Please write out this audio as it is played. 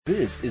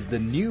This is the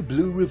New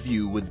Blue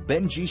Review with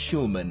Benji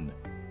Schulman.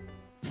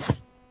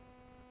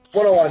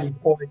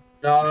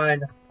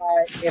 101.9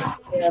 High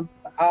FM.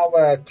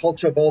 Our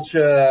Culture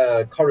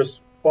Vulture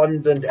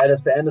correspondent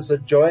Alistair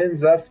Anderson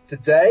joins us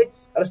today.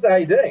 Alistair, how are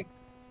you doing?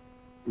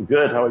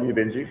 Good. How are you,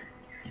 Benji?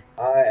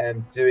 I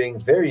am doing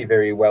very,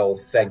 very well,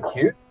 thank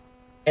you.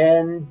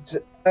 And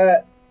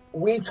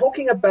we're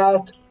talking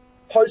about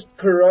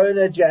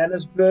post-corona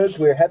Johannesburg.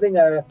 We're having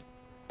a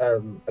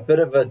bit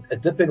of a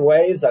dip in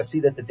waves. I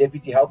see that the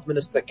Deputy Health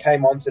Minister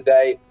came on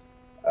today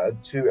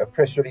to a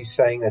press release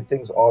saying that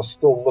things are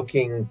still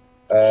looking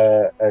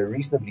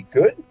reasonably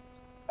good.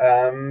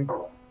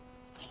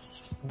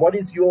 What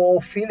is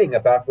your feeling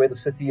about where the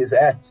city is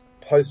at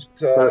post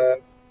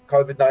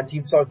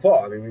COVID-19 so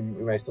far? I mean,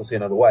 we may still see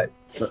another wave.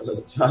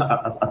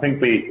 I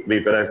think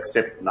we've got to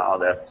accept now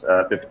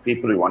that the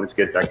people who wanted to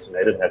get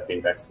vaccinated have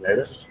been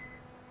vaccinated.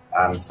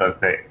 So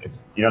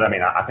you know what I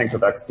mean? I think the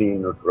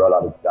vaccine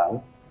rollout is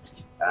done.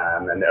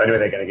 And the only way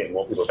they're going to get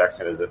more people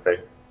vaccinated is if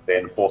they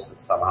enforce it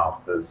somehow,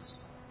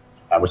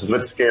 which is a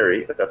bit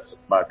scary, but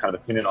that's my kind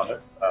of opinion on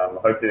it.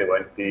 Hopefully there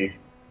won't be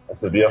a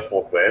severe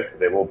fourth wave.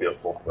 There will be a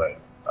fourth wave.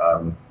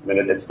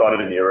 It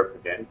started in Europe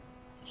again.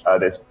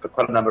 There's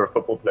quite a number of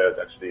football players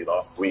actually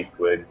last week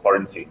were in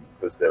quarantine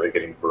because they were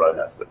getting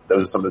corona. So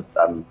those are some of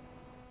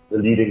the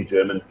leading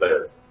German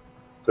players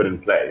couldn't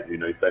play, who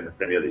play in the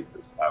Premier League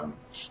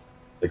because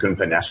they couldn't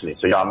play nationally.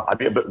 So yeah, I'd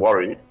be a bit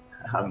worried.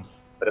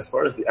 But as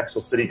far as the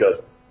actual city goes,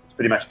 it's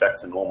pretty much back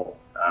to normal.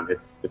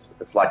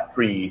 It's like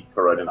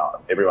pre-corona now.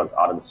 Everyone's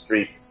out in the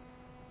streets.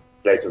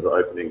 Places are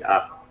opening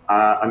up.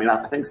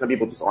 I think some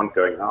people just aren't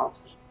going out.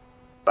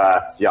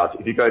 But yeah,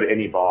 if you go to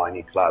any bar,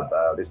 any club,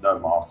 there's no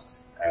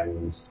masks.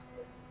 And,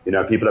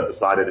 people have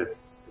decided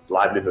it's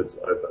livelihoods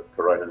over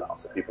corona now.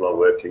 So people are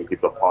working,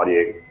 people are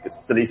partying. It's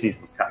silly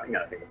season's coming.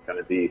 I think it's going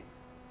to be,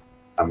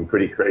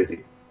 pretty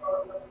crazy.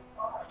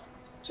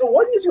 So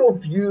what is your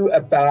view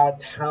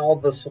about how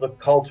the sort of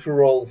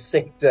cultural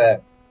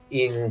sector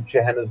in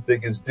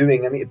Johannesburg is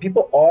doing? I mean,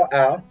 people are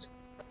out,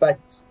 but,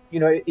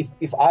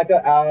 if I go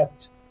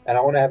out and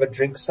I want to have a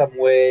drink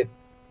somewhere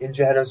in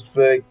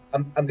Johannesburg,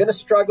 I'm going to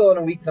struggle on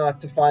a weeknight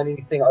to find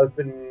anything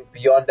open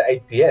beyond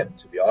 8 p.m.,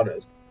 to be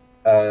honest,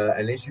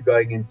 unless you're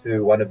going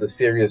into one of the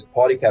serious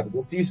party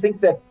capitals. Do you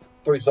think that,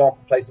 for example,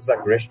 places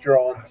like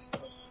restaurants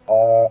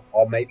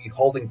are maybe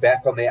holding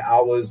back on their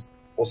hours,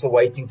 also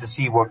waiting to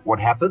see what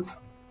happens?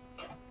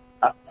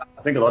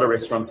 I think a lot of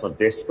restaurants are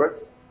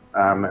desperate,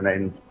 and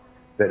then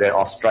they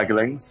are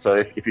struggling. So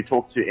if you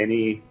talk to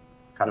any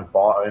kind of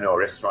bar owner or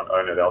restaurant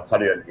owner, they'll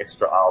tell you an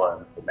extra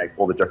hour will make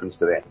all the difference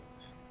to them.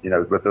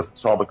 With this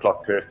 12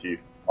 o'clock curfew,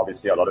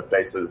 obviously a lot of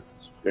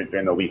places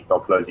during the week,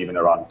 they'll close even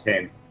around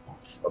 10.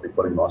 They'll be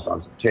putting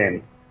lockdowns at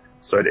 10.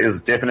 So it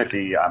is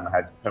definitely,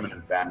 had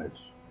permanent damage,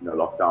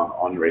 lockdown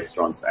on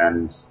restaurants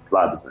and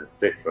clubs,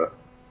 etc.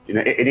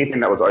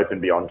 Anything that was open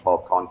beyond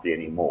 12 can't be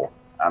anymore.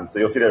 So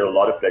you'll see that a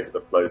lot of places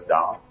have closed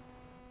down,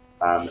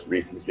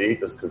 recently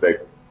just because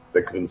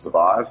they couldn't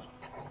survive.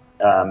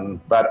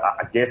 But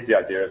I guess the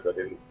idea is that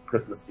in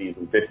Christmas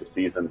season, festive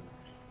season,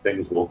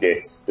 things will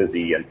get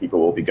busy and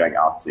people will be going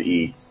out to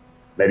eat.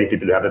 Maybe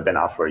people who haven't been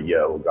out for a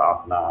year will go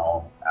out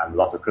now.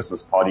 Lots of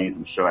Christmas parties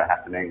I'm sure are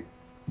happening.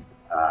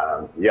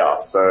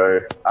 So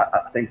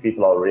I think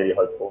people are really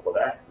hopeful for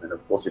that. And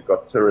of course you've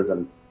got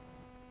tourism,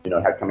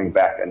 coming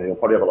back, and you'll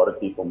probably have a lot of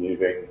people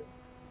moving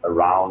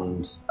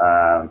around.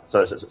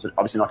 So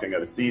obviously not going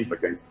overseas,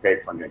 but going to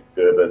Cape Town, going to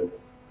Durban,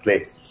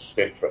 Clet,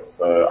 etc.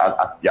 So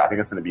I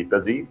think it's going to be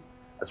busy.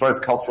 As far as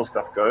cultural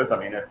stuff goes,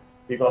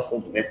 people are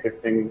still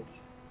Netflixing,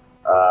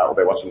 or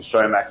they're watching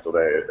Showmax, or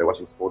they're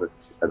watching sport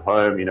at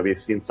home. We've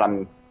seen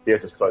some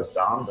theatres closed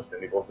down, but then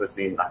we've also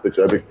seen the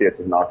Joburg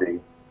theatres now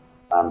being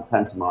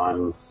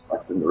pantomimes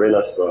like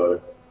Cinderella.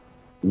 So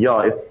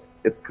yeah, it's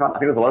kind of, I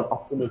think there's a lot of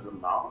optimism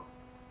now,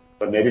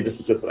 but maybe just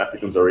because South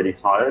Africans are really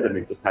tired and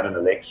we've just had an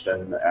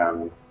election,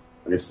 and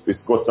we've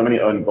scored so many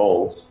own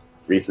goals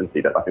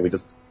recently that I think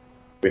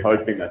we're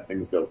hoping that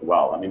things go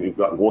well. We've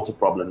got water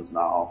problems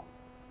now.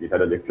 We've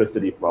had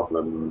electricity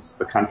problems.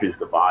 The country's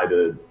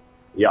divided.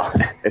 Yeah,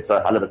 it's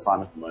a hell of a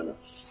time at the moment.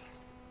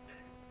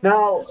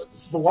 Now,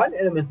 the one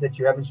element that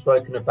you haven't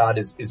spoken about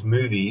is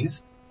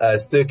movies.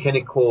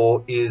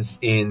 Ster-Kinekor is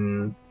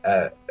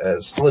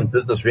still in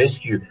business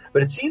rescue,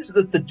 but it seems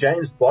that the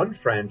James Bond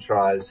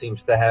franchise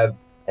seems to have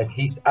at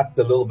least upped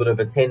a little bit of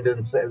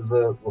attendance as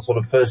the sort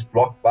of first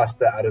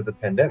blockbuster out of the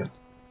pandemic.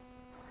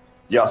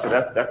 Yeah, so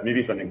that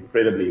movie's done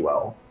incredibly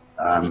well.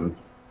 And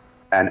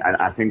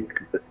I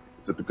think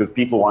it's because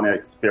people want to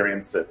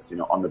experience it,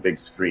 on the big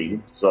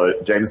screen. So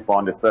James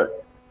Bond, it's the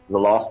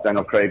last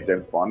Daniel Craig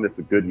James Bond. It's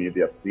a good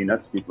movie. I've seen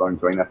it. People are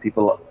enjoying that.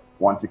 People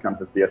want to come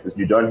to theaters.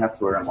 You don't have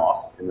to wear a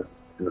mask in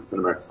the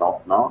cinema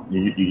itself now.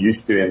 You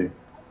used to in,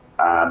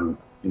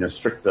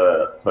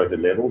 stricter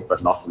COVID levels,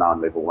 but not now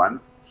in level 1.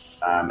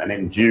 And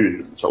then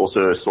Dune, which I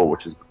also saw,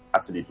 which is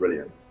absolutely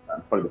brilliant.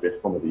 It's probably the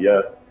best film of the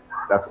year.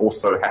 That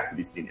also has to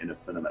be seen in a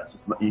cinema. It's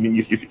just not,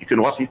 you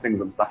can watch these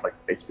things on stuff like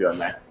HBO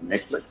Max and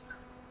Netflix.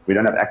 We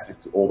don't have access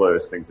to all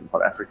those things in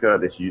South Africa.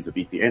 Let's use a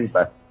VPN,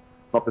 but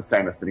not the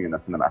same as sitting in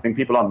a cinema. I think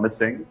people are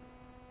missing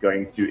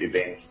going to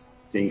events,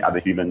 seeing other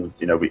humans.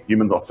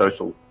 Humans are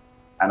social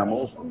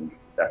animals, and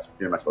that's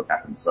pretty much what's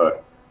happened.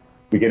 So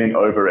we're getting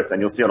over it, and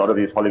you'll see a lot of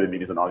these Hollywood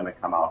movies are now going to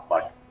come out,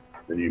 like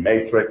the new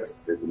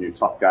Matrix, there's the new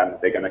Top Gun.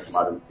 They're going to come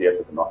out in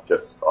theaters and not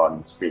just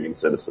on streaming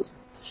services.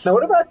 Now,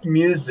 what about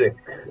music?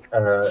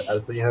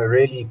 As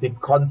really big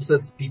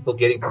concerts, people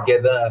getting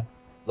together,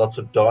 lots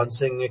of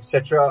dancing,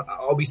 etc.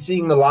 Are we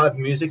seeing the live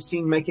music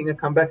scene making a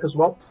comeback as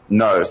well?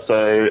 No,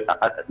 so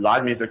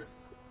live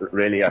music's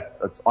really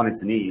it's on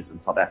its knees in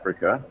South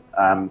Africa.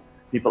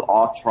 People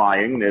are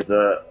trying. There's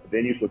a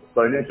venue called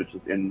Stonehenge, which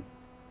is in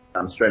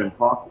Australian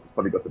Park. It's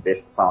probably got the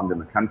best sound in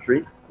the country.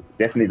 It's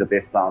definitely the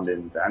best sound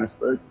in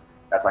Johannesburg.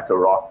 That's like a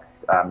rock,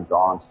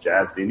 dance,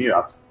 jazz venue.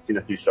 I've seen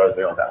a few shows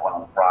there. I was at one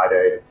on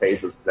Friday. The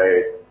Tasers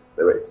played.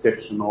 They were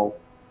exceptional.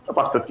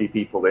 About 50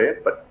 people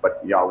there.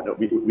 But yeah,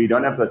 we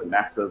don't have those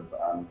massive,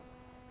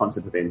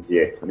 concert events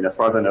yet. I mean, as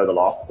far as I know, the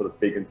last sort of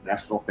big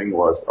international thing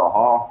was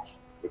AHA,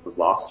 which was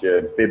last year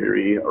in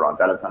February around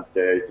Valentine's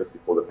Day, just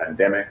before the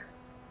pandemic.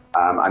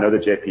 I know the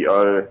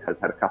JPO has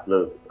had a couple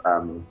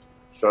of,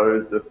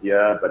 shows this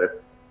year, but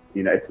it's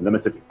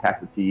limited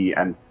capacity,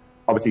 and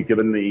obviously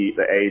given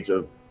the age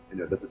of,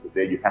 visitors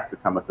there, you have to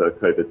come with a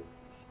COVID,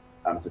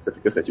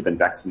 certificate that you've been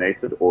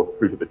vaccinated or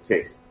proof of a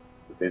test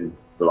within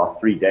the last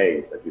 3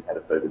 days that you've had a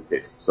COVID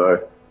test.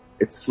 So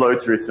it's slow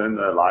to return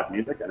the live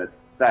music, and it's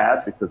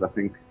sad because I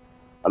think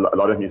a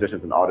lot of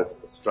musicians and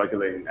artists are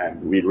struggling,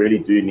 and we really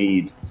do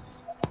need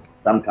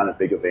some kind of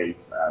big event,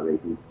 where you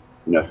can,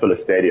 fill a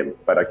stadium.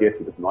 But I guess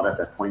we're just not at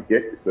that point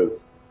yet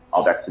because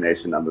our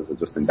vaccination numbers are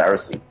just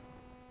embarrassing.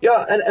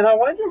 Yeah, and I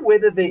wonder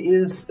whether there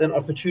is an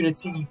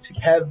opportunity to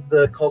have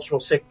the cultural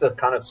sector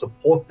kind of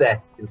support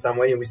that in some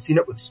way. And we've seen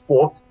it with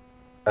sport,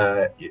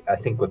 I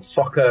think with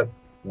soccer,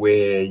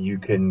 where you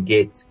can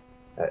get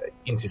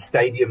into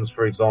stadiums,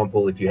 for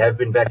example, if you have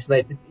been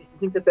vaccinated. Do you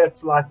think that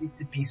that's likely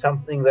to be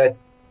something that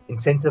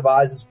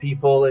incentivizes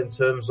people in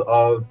terms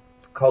of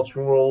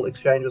cultural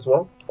exchange as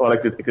well? Well,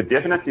 it could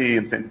definitely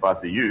incentivize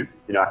the youth.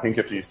 I think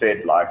if you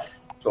said that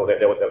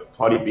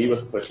Cardi B was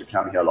supposed to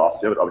come here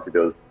last year, but obviously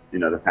there was,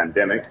 the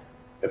pandemic.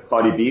 If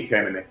Cardi B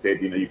came and they said,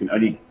 you can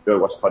only go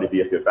watch Cardi B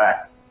if you're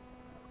vaxxed,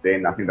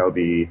 then I think that would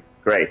be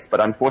great.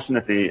 But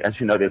unfortunately, as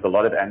you know, there's a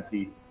lot of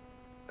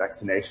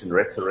anti-vaccination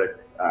rhetoric.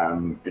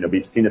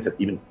 We've seen this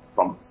even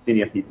from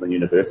senior people in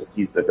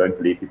universities that don't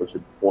believe people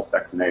should force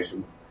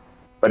vaccinations.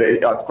 But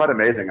it's quite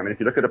amazing. I mean, if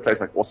you look at a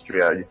place like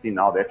Austria, you see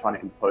now they're trying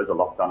to impose a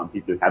lockdown on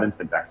people who haven't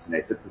been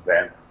vaccinated because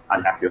they're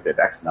unhappy with their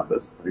vaccine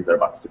numbers. I think they're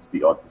about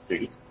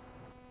 60-odd%.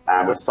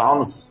 Which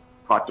sounds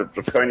quite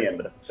draconian,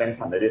 but at the same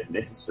time, it is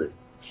necessary.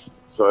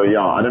 So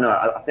yeah, I don't know.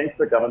 I think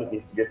the government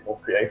needs to get more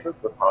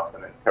creative with how it's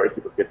going to encourage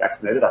people to get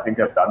vaccinated. I think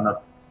they've done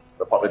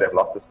the part where they've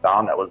locked us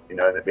down. That was,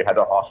 that we had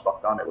a harsh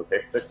lockdown. It was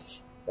hectic.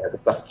 They had the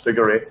stuff with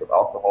cigarettes, with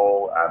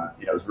alcohol.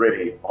 It was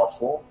really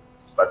hardcore.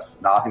 But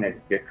now I think they need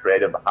to get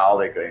creative with how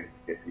they're going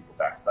to get people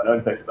vaccinated. I know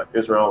in places like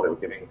Israel, they were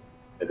giving,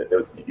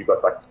 you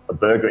got like a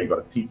burger, you got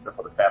a pizza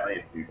for the family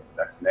if you got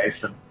the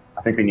vaccination.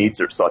 I think we need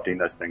to start doing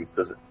those things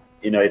because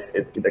they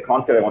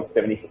can't say they want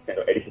 70%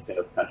 or 80%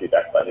 of the country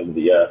vaccinated by the end of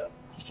the year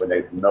when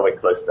they're nowhere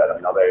close to that. I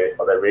mean, are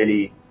they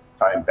really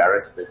trying to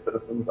embarrass their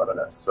citizens? I don't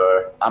know.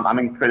 So I'm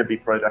incredibly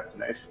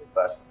pro-vaccination,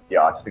 but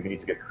yeah, I just think we need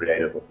to get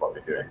creative with what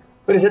we're doing.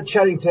 We're just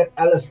chatting to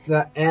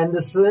Alistair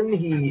Anderson.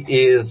 He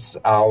is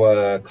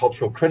our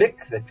cultural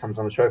critic that comes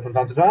on the show from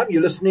time to time.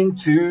 You're listening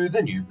to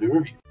the New Blue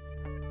Review.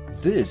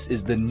 This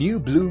is the New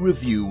Blue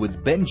Review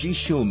with Benji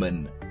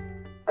Schulman.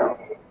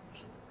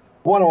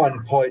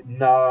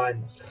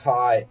 101.9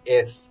 High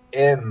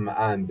FM.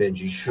 I'm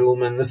Benji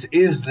Schulman. This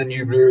is the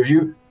New Blue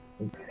Review.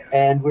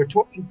 And we're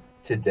talking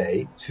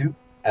today to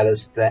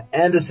Alistair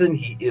Anderson.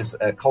 He is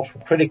a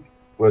cultural critic,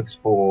 works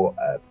for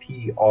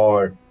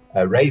PR,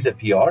 Razor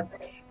PR.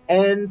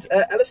 And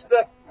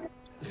Alistair,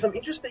 some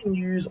interesting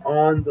news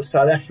on the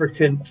South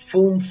African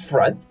film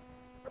front.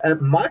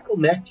 Michael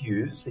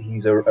Matthews,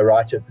 he's a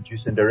writer,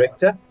 producer, and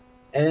director,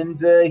 and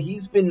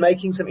he's been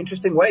making some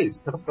interesting waves.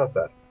 Tell us about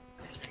that.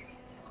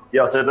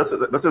 Yeah, so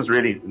this is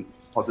really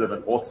positive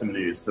and awesome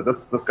news. So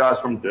this guy's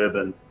from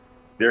Durban,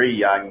 very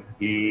young.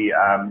 He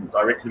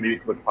directed a movie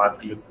called 5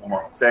 Fingers for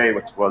Marseille,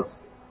 which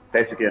was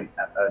basically an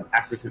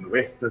African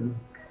Western,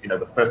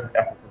 the first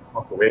African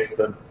proper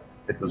Western.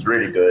 It was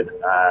really good.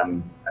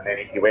 And then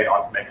he went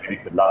on to make a movie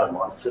called Love and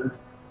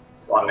Monsters.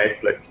 It's on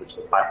Netflix, which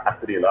I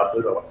absolutely loved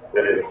it. I watched it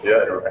earlier this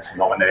year. It was actually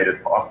nominated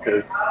for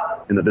Oscars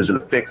in the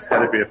visual effects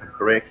category, if I'm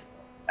correct.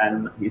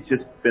 And he's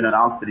just been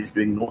announced that he's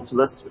doing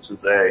Nautilus, which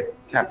is a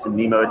Captain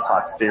Nemo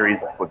type series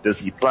for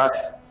Disney+.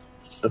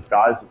 This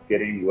guy's just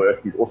getting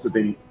work. He's also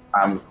been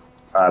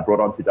brought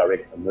on to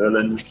direct a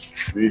Merlin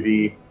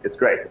movie. It's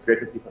great. It's great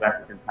to see South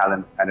African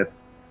talent. And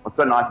what's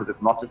so nice is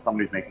it's not just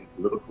somebody who's making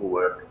political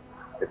work.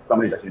 It's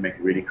somebody that's actually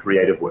making really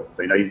creative work.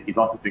 So, he's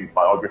not just doing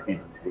biographies,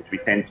 which we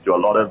tend to do a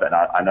lot of, and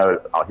I know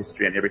our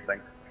history and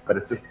everything, but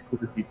it's just cool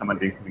to see someone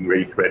doing something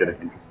really creative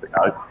and interesting.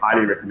 I would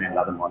highly recommend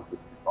Love and Monsters.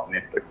 It's on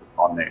Netflix. It's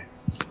on there.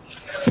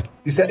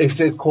 You said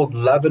it's called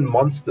Love and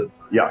Monsters.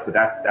 Yeah, so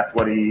that's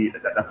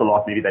the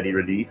last movie that he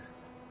released.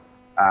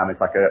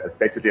 It's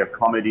basically a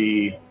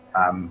comedy,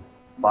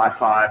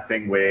 sci-fi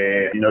thing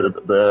where,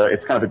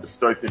 it's kind of a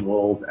dystopian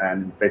world,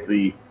 and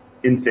basically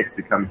insects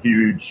become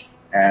huge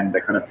and they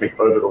kind of take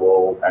over the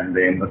world, and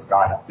then this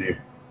guy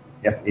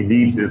he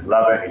leaves his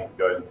lover and he has to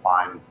go and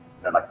find,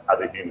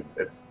 other humans.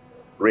 It's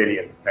really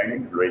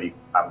entertaining and really,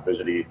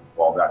 visually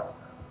well done.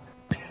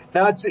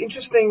 Now, it's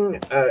interesting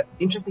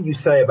you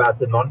say about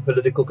the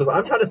non-political, because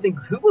I'm trying to think,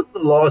 who was the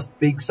last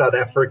big South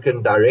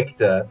African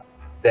director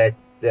that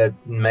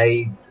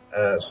made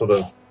sort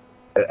of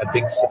a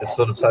big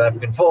sort of South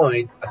African film? I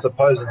mean, I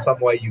suppose in some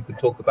way you could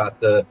talk about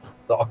the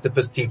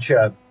Octopus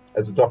Teacher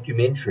as a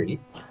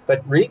documentary,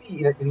 but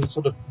really in the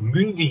sort of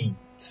movie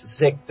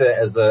sector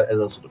as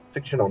a sort of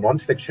fiction or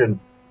non-fiction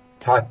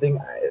type thing,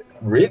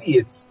 really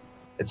it's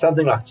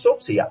something like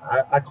Tsotsi.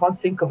 I can't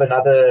think of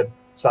another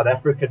South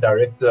African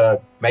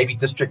director, maybe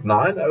District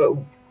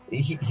 9.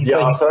 He's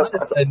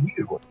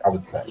new, I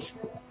would say.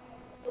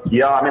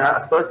 Yeah, I mean, I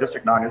suppose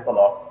District 9 is the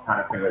last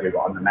kind of thing that we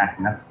got on the map,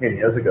 and that's 10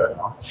 years ago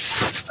now,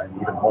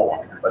 and even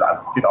more. But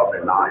it's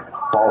 2009, it's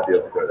 12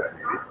 years ago that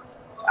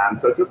maybe.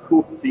 So it's just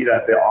cool to see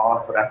that there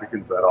are South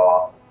Africans that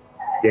are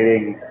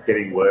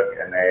getting work,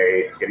 and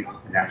they're getting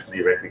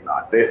internationally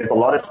recognized. There's a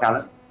lot of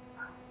talent.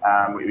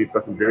 We've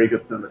got some very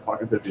good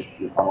cinematographers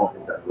who come off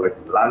that work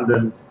in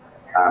London,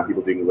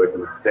 people doing work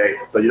in the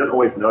States. So you don't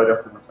always know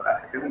that from South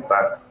African,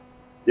 but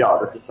yeah,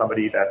 this is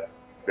somebody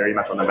that's very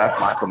much on the map.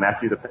 Michael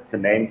Matthews, it's a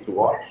name to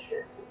watch.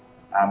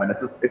 And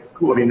it's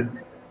cool. I mean,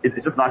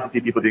 it's just nice to see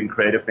people doing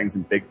creative things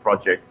in big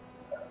projects.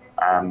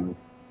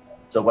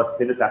 So what's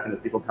tended to happen is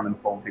people come and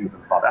film things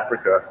in South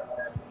Africa,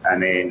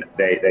 and then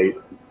they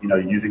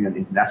using an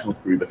international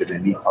crew, but then they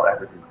meet South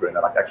African crew, and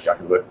they're like, actually, I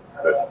can work with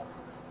this person,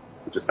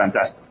 which is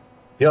fantastic.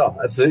 Yeah,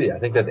 absolutely. I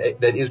think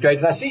that is great.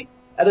 And I see,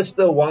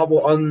 Alistair, while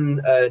we're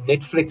on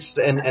Netflix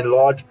and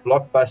large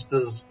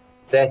blockbusters,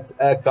 that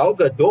Gal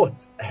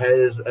Gadot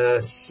has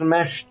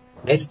smashed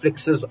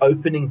Netflix's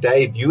opening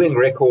day viewing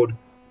record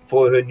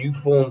for her new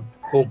film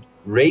called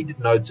Red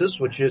Notice,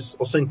 which is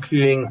also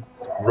including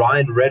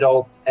Ryan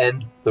Reynolds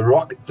and The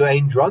Rock,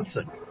 Dwayne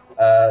Johnson.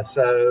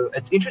 So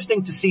it's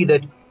interesting to see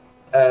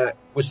that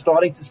we're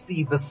starting to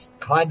see this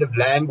kind of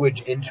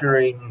language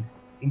entering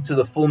into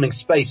the filming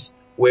space,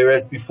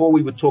 whereas before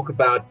we would talk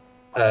about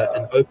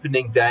an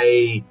opening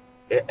day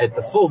at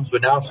the films, we're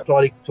now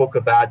starting to talk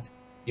about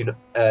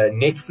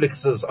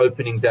Netflix's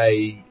opening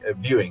day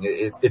viewing.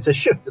 It's a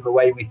shift in the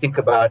way we think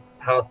about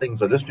how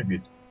things are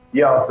distributed.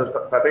 Yeah, so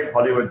I think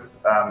Hollywood,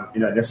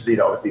 initially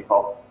they obviously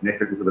felt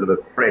Netflix was a bit of a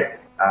threat,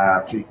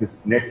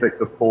 because Netflix,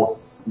 of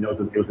course, it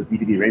was a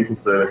DVD rental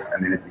service,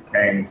 and then it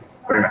became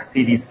very much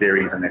TV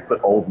series, and they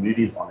put old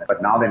movies on it.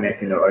 But now they're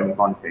making their own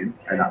content,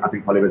 and I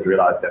think Hollywood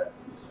realized that,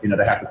 they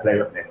have to play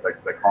with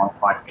Netflix. They can't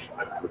fight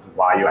Netflix, which is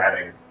why you're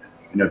having,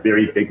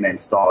 very big name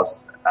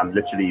stars,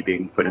 literally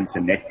being put into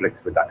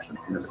Netflix productions.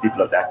 The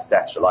people of that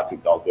stature, like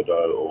Gal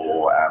Gadot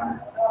or,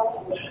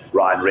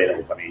 Ryan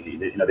Reynolds. I mean,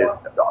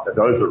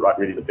 those are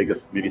really the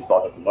biggest movie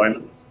stars at the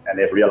moment, and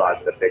they've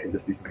realized that they can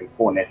just do something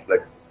for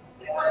Netflix.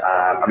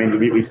 I mean,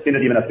 we've seen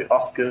it even at the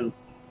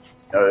Oscars.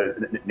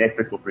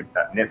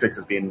 Netflix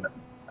has been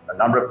a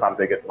number of times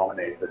they get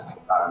nominated,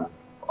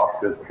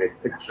 Oscars for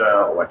Best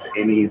Picture or at the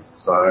Emmys.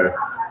 So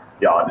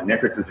yeah,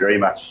 Netflix is very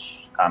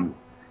much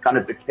kind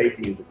of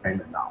dictating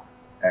entertainment now,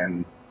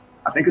 and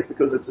I think it's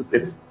because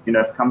it's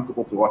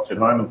comfortable to watch at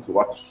home and to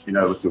watch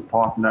with your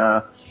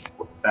partner,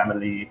 with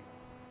family.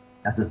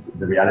 That's just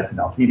the reality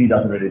now. TV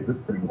doesn't really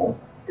exist anymore.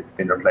 It's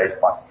been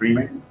replaced by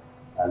streaming,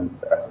 and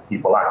that's what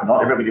people like.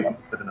 Not everybody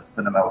wants to sit in a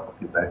cinema with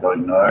people they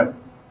don't know.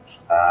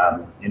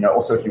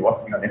 Also if you're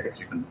watching on Netflix,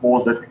 you can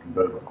pause it, you can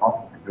go to the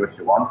past, you can do what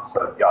you want.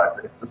 So yeah,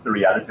 it's just the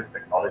reality of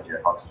technology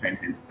and how it's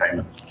changed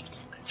entertainment.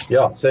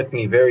 Yeah,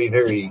 certainly very,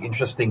 very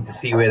interesting to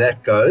see where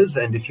that goes.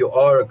 And if you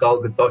are a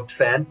Gal Gadot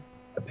fan,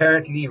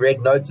 apparently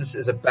Red Notice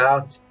is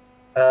about,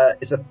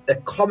 is a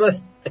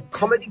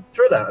comedy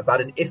thriller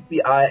about an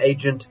FBI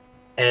agent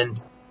and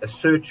a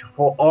search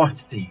for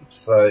art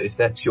thieves. So if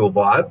that's your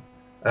vibe,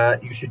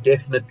 you should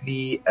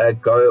definitely,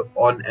 go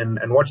on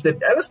and watch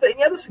that. Alistair,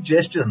 any other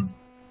suggestions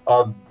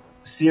of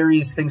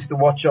series, things to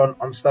watch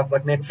on stuff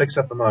like Netflix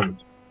at the moment?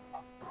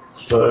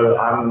 So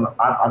I'm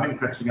been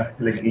catching up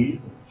Killing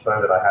Eve, a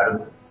show that I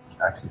hadn't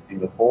actually seen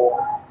before.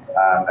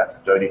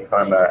 That's Jodie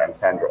Comer and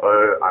Sandra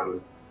Oh.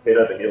 I'm head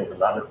over heels in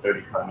love with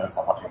Jodie Comer,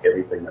 so I'm watching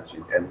everything that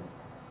she's in.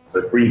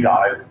 So Three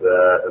Guys,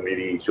 the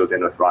movie she was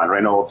in with Ryan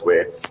Reynolds, where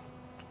it's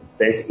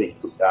basically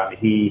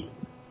Ryan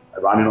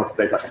Reynolds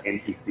plays like an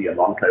NPC, a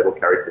non-playable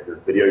character in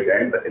a video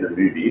game, but in a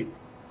movie.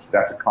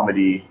 That's a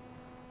comedy.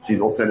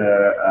 She's also in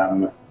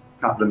a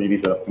couple of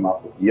movies that have come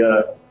out this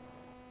year.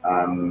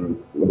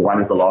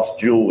 One is The Last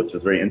Duel, which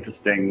is very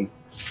interesting.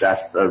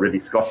 That's a Ridley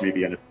Scott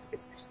movie, and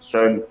it's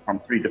shown from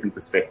three different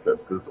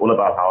perspectives, because it's all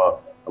about how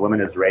a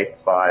woman is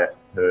raped by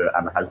her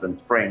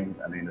husband's friend,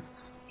 and then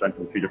it's shown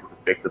from three different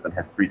perspectives and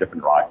has three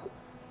different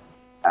writers.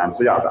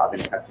 So yeah, I've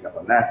been catching up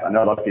on that. I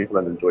know a lot of people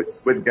have enjoyed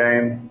Squid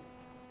Game.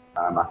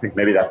 I think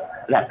maybe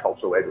that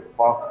cultural wave is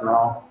past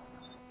now.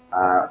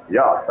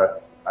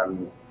 But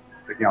I'm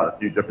picking out a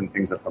few different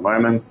things at the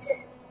moment.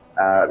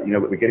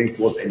 We're getting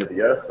towards the end of the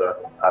year,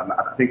 so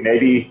I think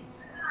maybe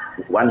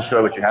one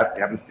show which you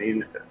haven't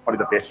seen, probably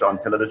the best show on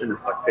television, is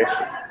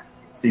Succession.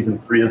 Season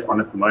 3 is on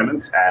at the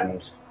moment,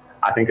 and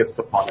I think it's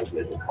Sopranos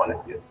level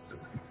quality. It's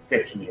just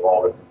exceptionally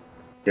well written,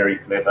 very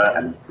clever,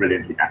 and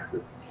brilliantly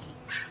acted.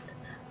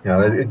 Yeah,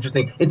 that's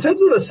interesting. In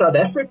terms of the South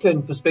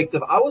African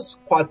perspective, I was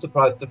quite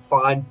surprised to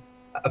find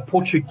a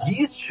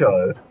Portuguese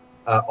show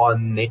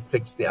on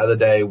Netflix the other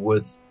day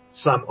with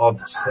some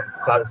of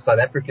South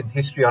African's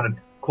history on it,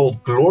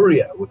 called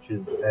Gloria, which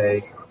is a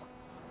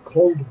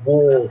Cold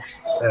War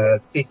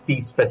set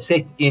piece, but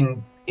set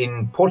in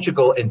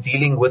Portugal and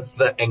dealing with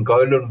the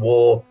Angolan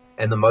War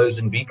and the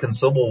Mozambican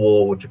Civil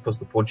War, which of course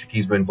the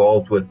Portuguese were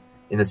involved with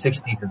in the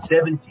 60s and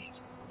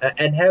 70s,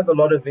 and have a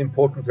lot of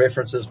important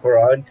references for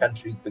our own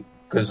countries,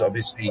 because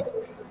obviously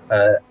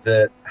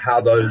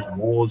how those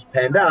wars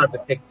panned out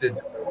affected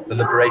the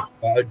liberation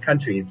of our own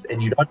countries,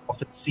 and you don't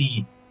often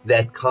see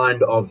that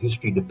kind of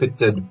history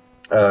depicted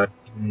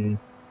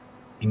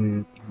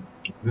in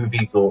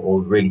movies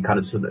or really kind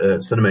of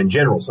cinema in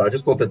general. So I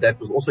just thought that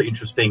was also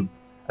interesting.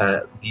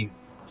 These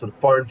sort of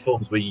foreign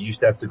films where you used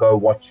to have to go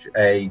watch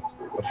a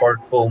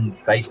foreign film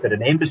based at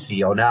an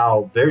embassy are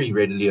now very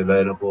readily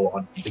available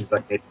on things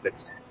like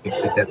Netflix.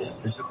 If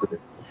that's with it.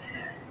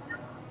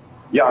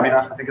 Yeah, I mean,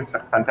 I think it's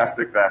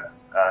fantastic that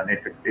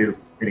Netflix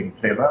is getting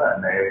clever,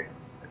 and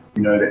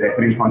they're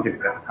putting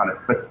content that kind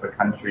of fits the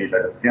country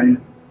that it's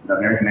in.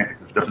 American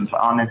Netflix is different to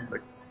our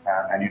Netflix,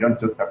 and you don't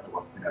just have to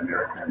watch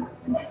American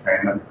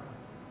entertainment.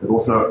 There's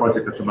also a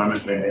project at the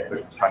moment where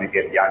Netflix is trying to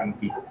get young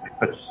people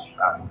to pitch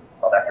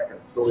South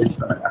African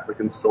stories,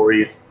 African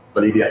stories. I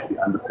believe you have to be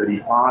under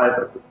 35.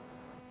 It's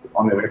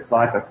on their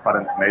website. That's quite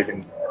an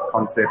amazing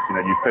concept.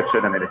 You pitch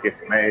it and then it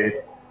gets made.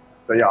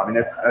 So yeah, I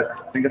mean,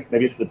 I think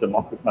maybe it's the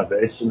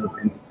democratization of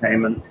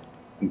entertainment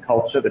and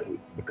culture, that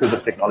because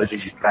of technology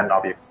you can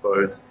now be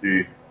exposed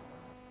to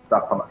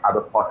stuff from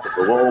other parts of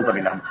the world. I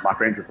mean, my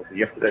friends were talking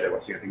yesterday, they were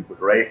watching a thing called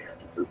Rake,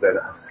 which is an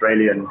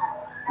Australian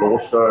law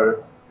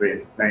show. It's very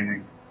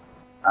entertaining.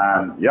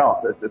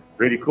 So it's just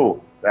really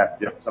cool that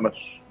you have so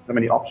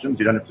many options.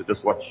 You don't have to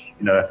just watch,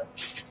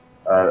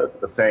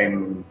 the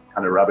same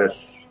kind of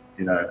rubbish,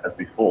 as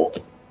before.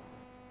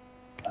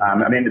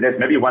 I mean, there's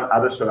maybe one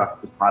other show I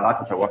could just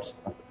highlight, which I watched,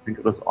 I think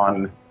it was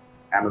on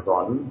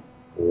Amazon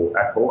or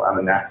Apple,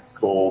 and that's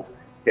called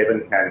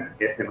Kevin Can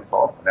Get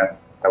Himself, and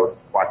that was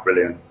quite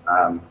brilliant.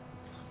 And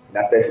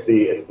that's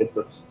basically, it's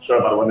a show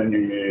about a woman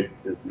who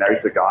is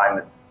married to a guy,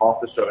 and half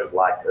the show is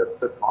like a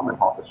sitcom and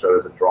half the show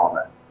is a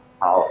drama.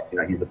 How,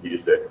 he's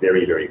abused her.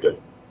 Very, very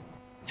good.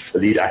 The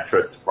lead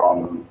actress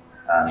from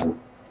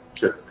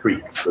Schitt's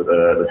Creek, so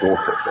the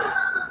daughter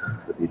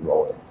plays the lead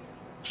role.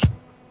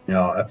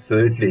 Yeah,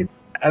 absolutely.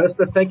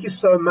 Alistair, thank you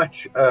so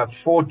much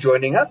for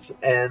joining us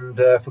and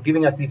for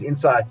giving us these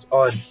insights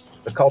on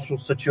the cultural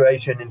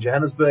situation in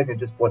Johannesburg and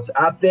just what's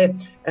out there.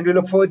 And we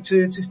look forward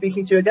to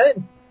speaking to you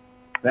again.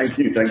 Thank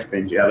you. Thanks,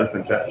 Benji. Have a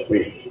fantastic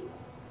week.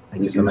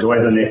 Thank you so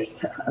enjoy much.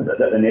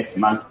 the next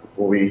month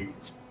before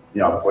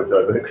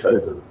Joburg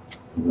closes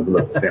in the middle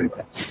of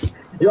December.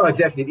 Yeah,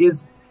 exactly.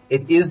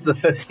 It is the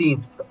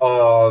 15th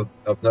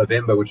of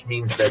November, which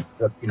means that,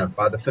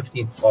 by the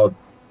 15th of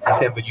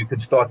December, you can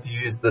start to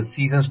use the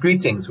season's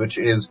greetings, which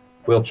is,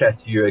 we'll chat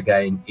to you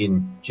again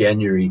in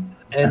January.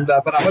 And,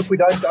 but I hope we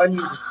don't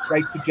only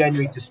wait for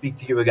January to speak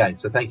to you again.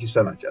 So thank you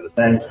so much,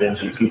 Alistair. Thanks,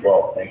 Benji. Keep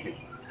well. Thank you.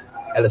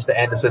 Alistair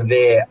Anderson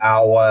there,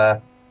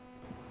 our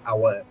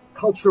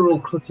cultural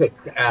critic,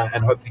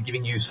 and hopefully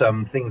giving you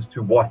some things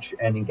to watch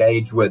and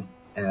engage with,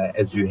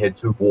 as you head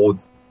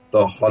towards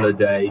the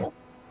holiday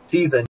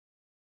season.